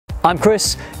I'm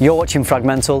Chris, you're watching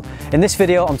FRAG-MENTAL. In this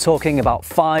video I'm talking about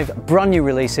 5 brand new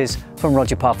releases from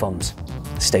Roja Parfums.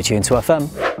 Stay tuned to FM.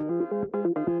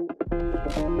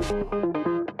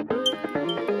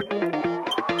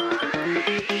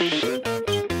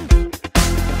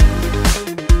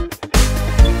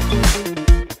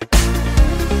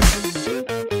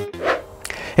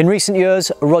 In recent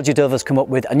years, Roja Dove has come up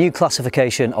with a new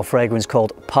classification of fragrance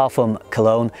called Parfum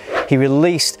Cologne. He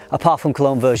released a Parfum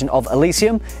Cologne version of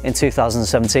Elysium in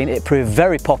 2017. It proved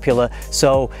very popular,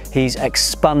 so he's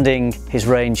expanding his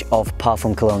range of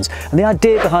Parfum Colognes. And the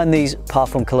idea behind these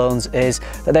Parfum Colognes is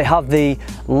that they have the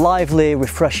lively,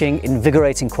 refreshing,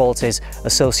 invigorating qualities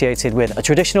associated with a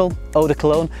traditional eau de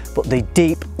cologne, but the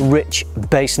deep, rich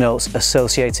base notes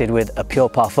associated with a pure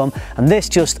parfum. And this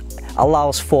just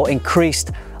allows for increased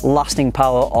lasting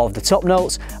power of the top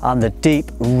notes and the deep,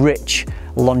 rich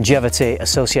longevity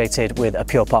associated with a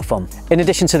pure parfum. In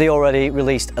addition to the already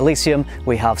released Elysium,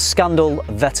 we have Scandal,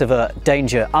 Vetiver,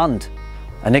 Danger and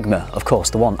Enigma, of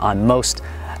course, the one I'm most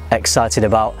excited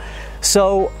about.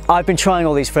 So I've been trying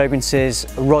all these fragrances.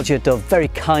 Roja Dove very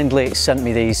kindly sent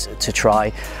me these to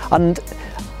try, and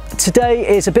today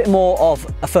is a bit more of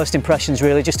a first impressions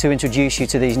really, just to introduce you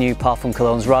to these new Parfum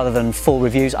Colognes rather than full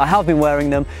reviews. I have been wearing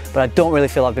them, but I don't really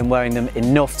feel I've been wearing them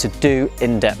enough to do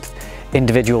in-depth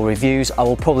individual reviews. I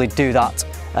will probably do that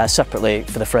separately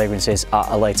for the fragrances at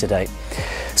a later date.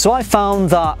 So I found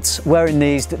that wearing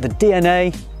these, the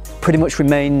DNA pretty much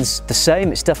remains the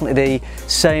same. It's definitely the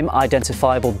same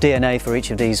identifiable DNA for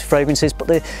each of these fragrances, but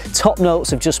the top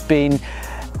notes have just been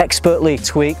expertly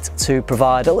tweaked to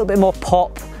provide a little bit more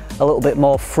pop, a little bit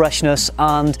more freshness,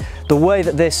 and the way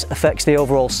that this affects the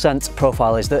overall scent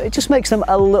profile is that it just makes them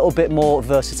a little bit more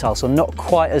versatile, so not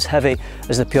quite as heavy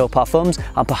as the pure parfums,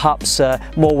 and perhaps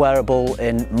more wearable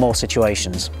in more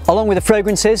situations. Along with the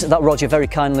fragrances that Roja very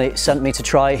kindly sent me to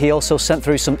try, he also sent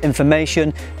through some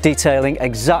information detailing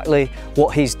exactly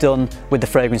what he's done with the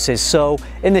fragrances. So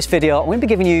in this video I'm going to be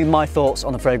giving you my thoughts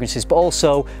on the fragrances, but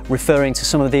also referring to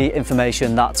some of the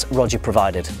information that Roja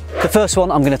provided. The first one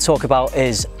I'm going to talk about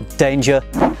is Danger.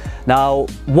 Now,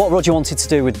 what Roja wanted to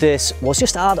do with this was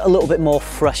just add a little bit more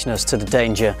freshness to the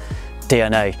Danger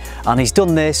DNA, and he's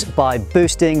done this by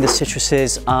boosting the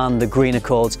citruses and the green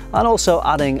accords, and also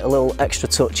adding a little extra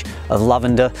touch of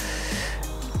lavender.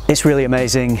 It's really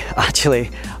amazing.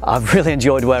 Actually, I've really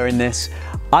enjoyed wearing this.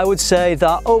 I would say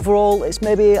that overall it's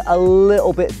maybe a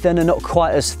little bit thinner, not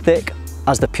quite as thick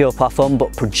as the pure parfum,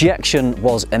 but projection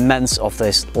was immense of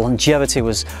this. Longevity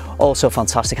was also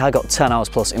fantastic. I got 10 hours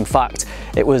plus. In fact,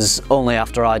 it was only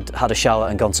after I'd had a shower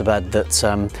and gone to bed that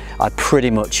I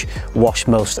pretty much washed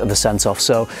most of the scent off.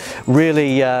 So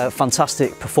really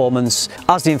fantastic performance.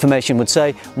 As the information would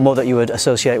say, more that you would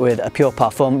associate with a pure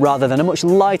parfum rather than a much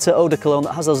lighter eau de cologne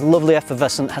that has those lovely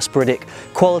effervescent Hesperidic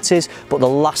qualities, but the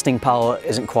lasting power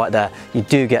isn't quite there. You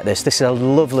do get this. This is a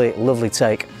lovely, lovely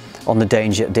take on the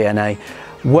Danger DNA.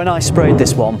 When I sprayed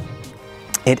this one,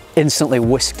 it instantly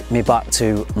whisked me back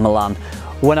to Milan.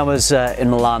 When I was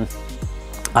in Milan,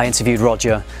 I interviewed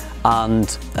Roja, and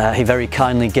he very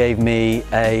kindly gave me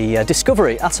a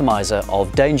Discovery atomizer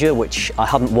of Danger, which I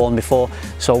hadn't worn before,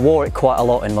 so I wore it quite a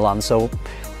lot in Milan. So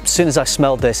as soon as I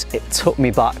smelled this, it took me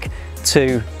back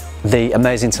to the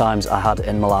amazing times I had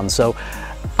in Milan. So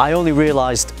I only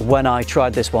realised when I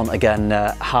tried this one again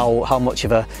how much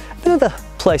of a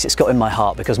place it's got in my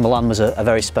heart, because Milan was a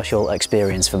very special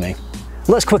experience for me.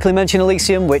 Let's quickly mention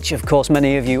Elysium, which of course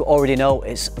many of you already know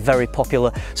is very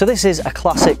popular. So this is a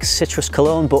classic citrus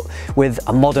cologne, but with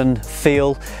a modern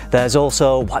feel. There's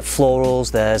also white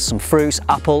florals, there's some fruits,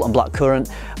 apple and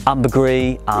blackcurrant,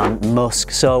 ambergris and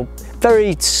musk. So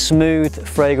very smooth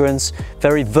fragrance,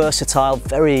 very versatile,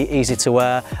 very easy to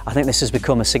wear. I think this has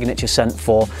become a signature scent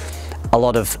for a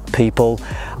lot of people.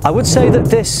 I would say that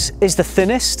this is the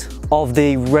thinnest of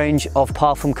the range of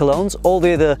Parfum Colognes. All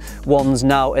the other ones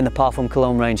now in the Parfum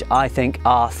Cologne range I think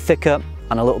are thicker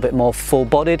and a little bit more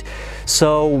full-bodied.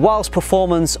 So whilst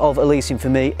performance of Elysium for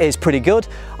me is pretty good,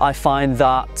 I find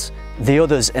that the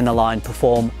others in the line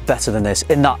perform better than this,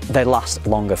 in that they last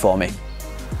longer for me.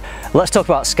 Let's talk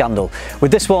about Scandal.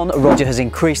 With this one, Roja has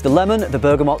increased the lemon, the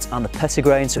bergamot and the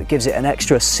petitgrain, so it gives it an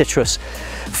extra citrus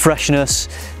freshness.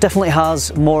 Definitely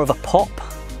has more of a pop,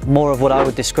 more of what I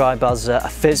would describe as a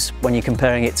fizz when you're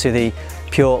comparing it to the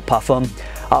pure parfum.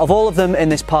 Out of all of them in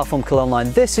this Parfum Cologne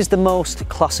line, this is the most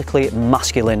classically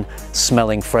masculine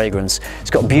smelling fragrance.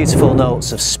 It's got beautiful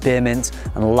notes of spearmint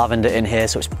and lavender in here,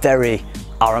 so it's very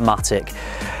aromatic.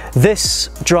 This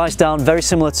dries down very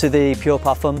similar to the pure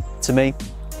parfum to me.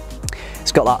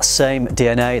 It's got that same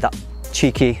DNA, that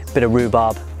cheeky bit of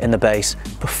rhubarb in the base.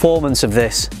 Performance of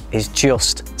this is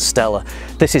just stellar.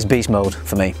 This is beast mode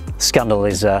for me. Scandal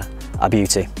is a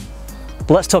beauty.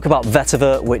 Let's talk about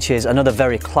Vetiver, which is another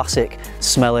very classic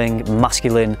smelling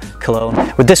masculine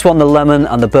cologne. With this one, the lemon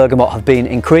and the bergamot have been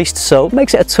increased, so it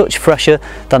makes it a touch fresher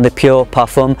than the Pure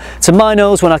Parfum. To my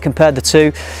nose, when I compared the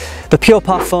two, the Pure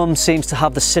Parfum seems to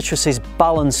have the citruses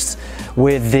balanced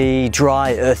with the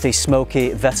dry, earthy, smoky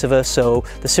Vetiver, so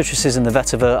the citruses in the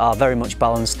Vetiver are very much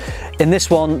balanced. In this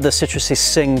one, the citruses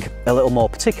sing a little more,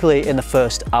 particularly in the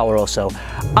first hour or so.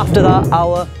 After that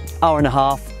hour and a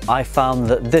half, I found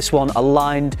that this one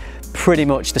aligned pretty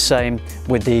much the same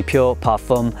with the Pure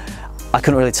Parfum. I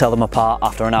couldn't really tell them apart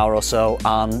after an hour or so,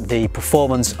 and the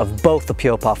performance of both the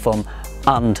Pure Parfum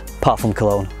and Parfum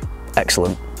Cologne,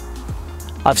 excellent.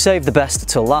 I've saved the best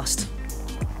till last,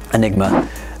 Enigma.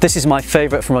 This is my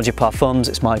favourite from Roja Parfums.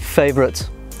 It's my favourite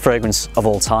fragrance of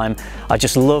all time. I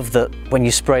just love that when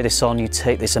you spray this on, you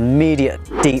take this immediate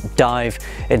deep dive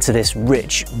into this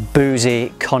rich,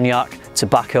 boozy cognac,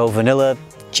 tobacco, vanilla,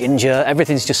 ginger.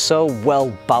 Everything's just so well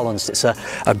balanced. It's a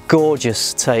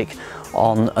gorgeous take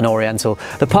on an Oriental.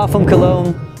 The Parfum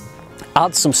Cologne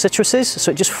adds some citruses,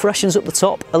 so it just freshens up the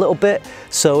top a little bit,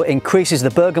 so it increases the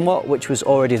bergamot, which was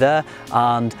already there,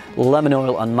 and lemon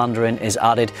oil and mandarin is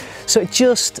added, so it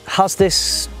just has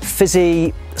this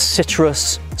fizzy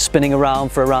citrus spinning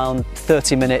around for around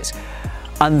 30 minutes,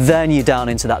 and then you're down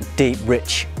into that deep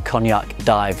rich cognac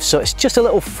dive, so it's just a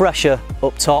little fresher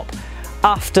up top.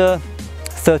 After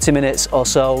 30 minutes or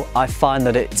so, I find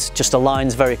that it just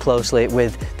aligns very closely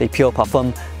with the Pure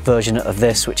Parfum version of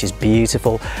this, which is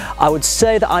beautiful. I would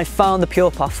say that I found the Pure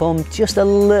Parfum just a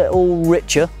little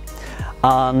richer,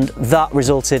 and that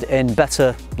resulted in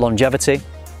better longevity,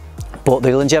 but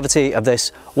the longevity of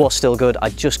this was still good.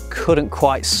 I just couldn't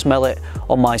quite smell it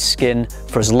on my skin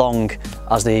for as long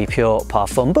as the Pure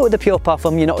Parfum, but with the Pure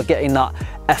Parfum you're not getting that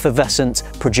effervescent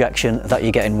projection that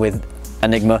you're getting with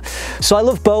Enigma. So I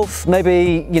love both.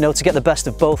 Maybe, you know, to get the best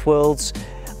of both worlds,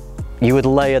 you would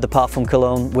layer the Parfum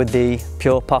Cologne with the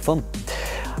Pure Parfum.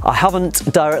 I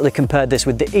haven't directly compared this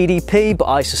with the EDP, but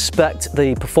I suspect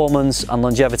the performance and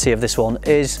longevity of this one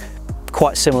is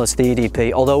quite similar to the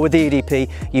EDP, although with the EDP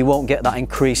you won't get that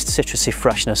increased citrusy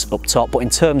freshness up top, but in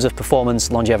terms of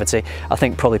performance, longevity, I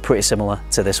think probably pretty similar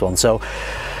to this one. So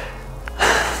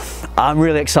I'm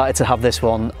really excited to have this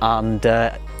one, and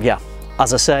yeah,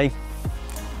 as I say,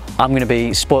 I'm going to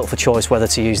be spoilt for choice whether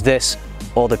to use this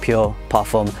or the Pure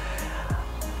Parfum.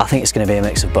 I think it's going to be a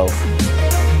mix of both.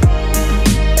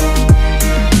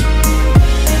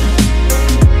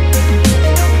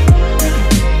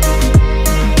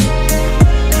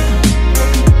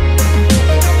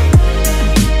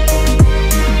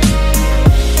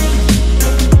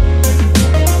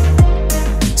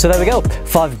 So there we go,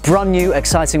 5 brand new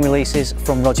exciting releases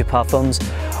from Roja Parfums.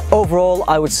 Overall,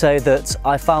 I would say that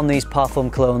I found these Parfum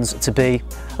Colognes to be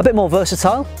a bit more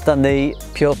versatile than the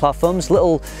Pure Parfums, a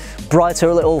little brighter,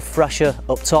 a little fresher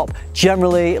up top.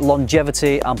 Generally,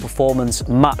 longevity and performance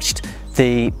matched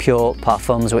the Pure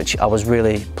Parfums, which I was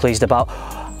really pleased about.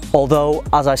 Although,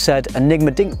 as I said,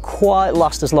 Enigma didn't quite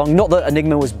last as long. Not that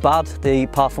Enigma was bad, the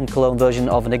Parfum Cologne version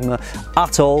of Enigma,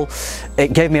 at all.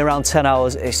 It gave me around 10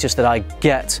 hours, it's just that I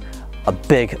get a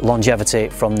big longevity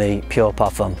from the Pure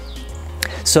Parfum.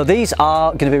 So these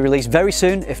are going to be released very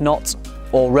soon, if not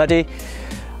already.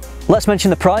 Let's mention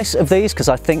the price of these, because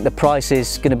I think the price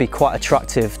is going to be quite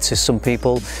attractive to some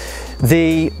people.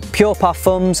 The Pure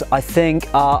Parfums, I think,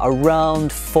 are around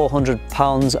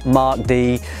 £400 mark.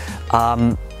 The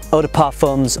Eau de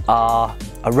Parfums are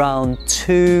around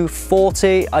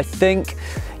 £240, I think.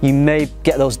 You may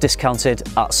get those discounted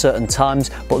at certain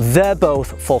times, but they're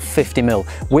both for 50ml.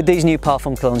 With these new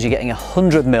Parfum Colognes, you're getting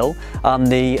 100ml, and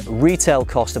the retail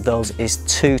cost of those is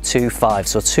 £225,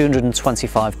 so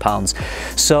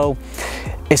 £225. So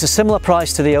it's a similar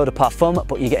price to the Eau de Parfum,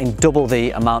 but you're getting double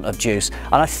the amount of juice.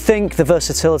 And I think the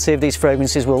versatility of these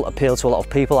fragrances will appeal to a lot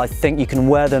of people. I think you can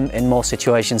wear them in more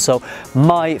situations. So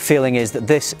my feeling is that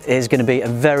this is going to be a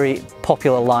very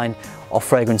popular line of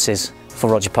fragrances for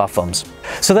Roja Parfums.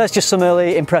 So there's just some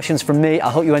early impressions from me.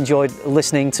 I hope you enjoyed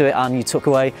listening to it and you took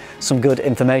away some good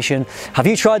information. Have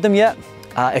you tried them yet?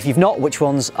 If you've not, which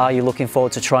ones are you looking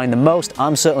forward to trying the most?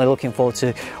 I'm certainly looking forward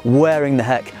to wearing the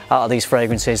heck out of these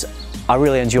fragrances. I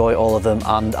really enjoy all of them,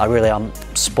 and I really am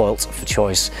spoilt for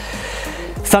choice.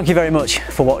 Thank you very much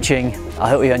for watching. I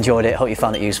hope you enjoyed it, hope you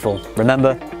found it useful.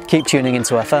 Remember, keep tuning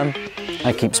into FM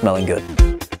and keep smelling good.